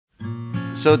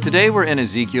So today we're in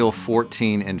Ezekiel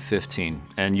 14 and 15,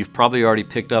 and you've probably already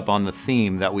picked up on the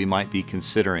theme that we might be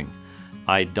considering: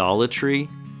 idolatry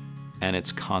and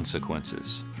its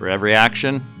consequences. For every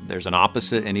action, there's an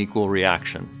opposite and equal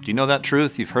reaction. Do you know that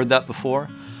truth? You've heard that before?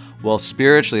 Well,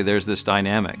 spiritually, there's this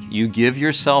dynamic. You give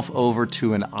yourself over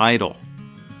to an idol,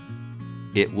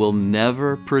 it will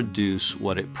never produce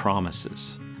what it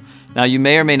promises. Now, you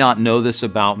may or may not know this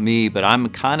about me, but I'm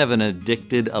kind of an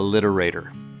addicted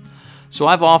alliterator. So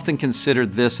I've often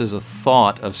considered this as a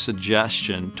thought of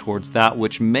suggestion towards that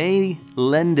which may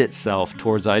lend itself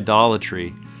towards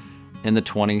idolatry in the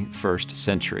 21st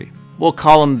century. We'll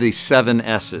call them the 7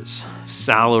 S's: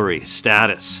 salary,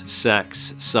 status,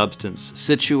 sex, substance,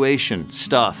 situation,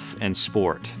 stuff, and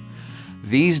sport.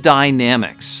 These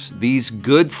dynamics, these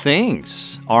good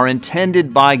things, are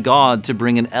intended by God to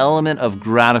bring an element of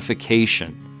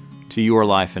gratification to your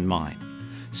life and mine.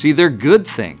 See, they're good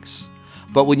things.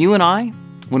 But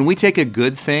when we take a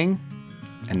good thing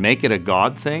and make it a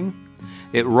God thing,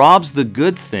 it robs the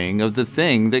good thing of the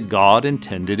thing that God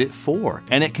intended it for.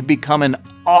 And it can become an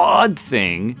odd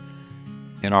thing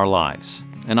in our lives,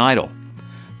 an idol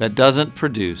that doesn't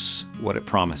produce what it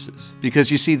promises. Because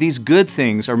you see, these good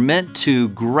things are meant to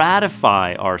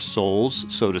gratify our souls,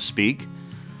 so to speak,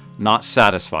 not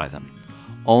satisfy them.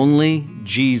 Only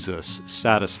Jesus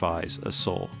satisfies a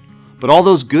soul. But all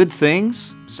those good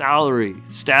things, salary,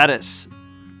 status,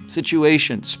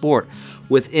 situation, sport,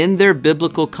 within their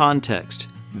biblical context,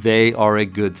 they are a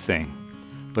good thing.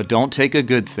 But don't take a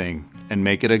good thing and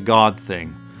make it a God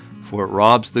thing, for it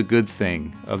robs the good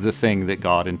thing of the thing that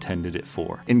God intended it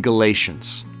for. In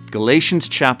Galatians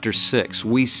chapter 6,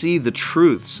 we see the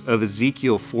truths of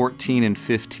Ezekiel 14 and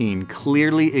 15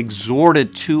 clearly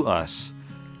exhorted to us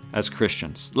as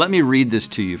Christians. Let me read this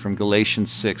to you from Galatians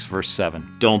 6, verse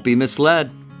 7. Don't be misled.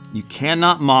 You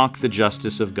cannot mock the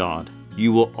justice of God.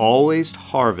 You will always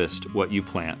harvest what you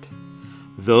plant.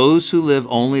 Those who live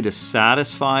only to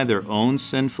satisfy their own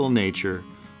sinful nature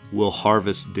will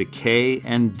harvest decay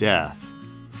and death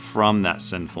from that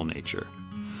sinful nature.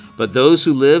 But those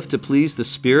who live to please the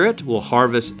Spirit will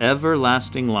harvest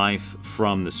everlasting life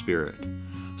from the Spirit.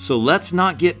 So let's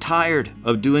not get tired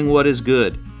of doing what is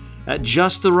good. At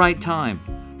just the right time,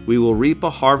 we will reap a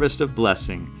harvest of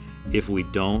blessing if we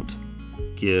don't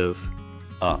give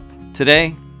up.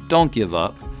 Today, don't give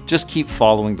up. Just keep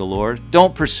following the Lord.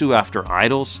 Don't pursue after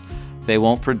idols. They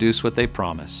won't produce what they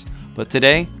promise. But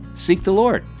today, seek the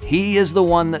Lord. He is the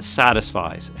one that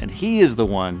satisfies, and He is the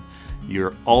one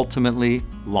you're ultimately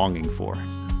longing for.